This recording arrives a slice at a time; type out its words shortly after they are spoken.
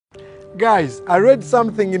Guys, I read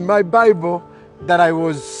something in my Bible that I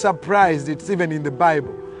was surprised it's even in the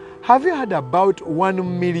Bible. Have you heard about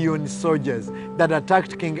 1 million soldiers that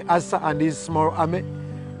attacked King Asa and his small army?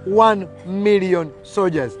 1 million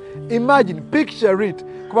soldiers. Imagine, picture it.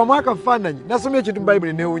 Kuba mwaka fananyi, nasomye ekintu mu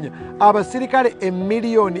Bible newunya. Abasirikale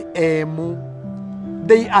 1,000,000 emu.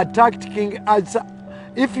 They attacked King Asa.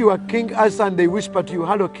 If you are King Asa and they whisper to you,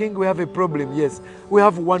 hello King, we have a problem. Yes, we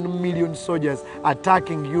have 1 million soldiers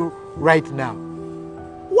attacking you right now.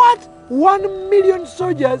 What? 1 million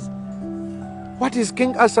soldiers? What is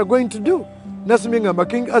King Asa going to do? Nasomye ngamba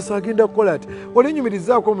King Asa agenda kukola ati.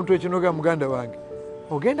 Olinyumirizaako omuntu ekinoga muganda wange.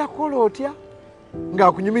 Ogenda kukola otya?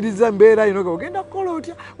 Ng'akunyumiriza mbeera inoga ogenda kukola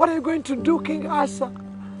otya? What are you going to do, King Asa?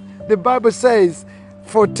 The Bible says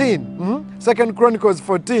 2 Chronicles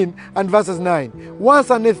 14 and verses 9. Once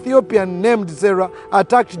an Ethiopian named Zerah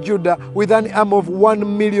attacked Judah with an army of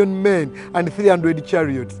 1 million men and 300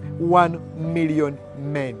 chariots. 1 million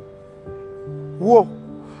men. Whoa.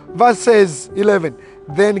 Verses 11.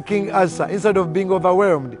 Then King Asa, instead of being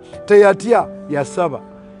overwhelmed, Teyatia Yasaba.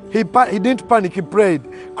 He didn't panic, he prayed,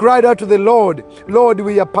 cried out to the Lord, Lord,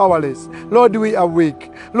 we are powerless. Lord, we are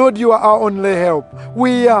weak. Lord, you are our only help.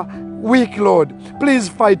 We are weak, Lord. Please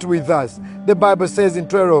fight with us. The Bible says in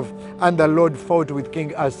 12, and the Lord fought with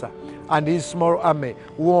King Asa, and his small army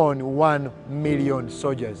won 1 million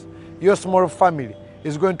soldiers. Your small family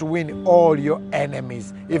is going to win all your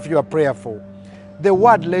enemies if you are prayerful. The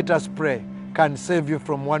word "let us pray" can save you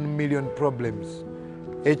from 1 million problems.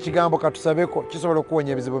 Ekigambo katusabeko kisobola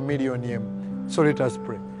okuwonya ebizibu miliyoni emu. So let us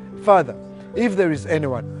pray. Father, if there is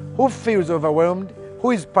anyone who feels overwhelmed,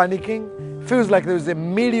 who is panicking, feels like there is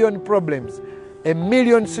 1 million problems, 1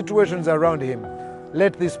 million situations around him,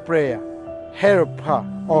 let this prayer help her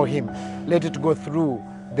or him. Let it go through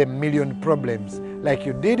the 1 million problems. Like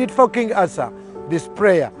you did it for King Asa, this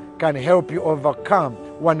prayer can help you overcome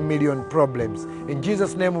 1 million problems. In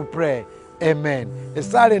Jesus' name we pray. Amen.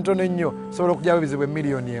 Esaala entono ennyo sobola okuggyawo ebizibu 1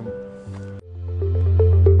 million emu.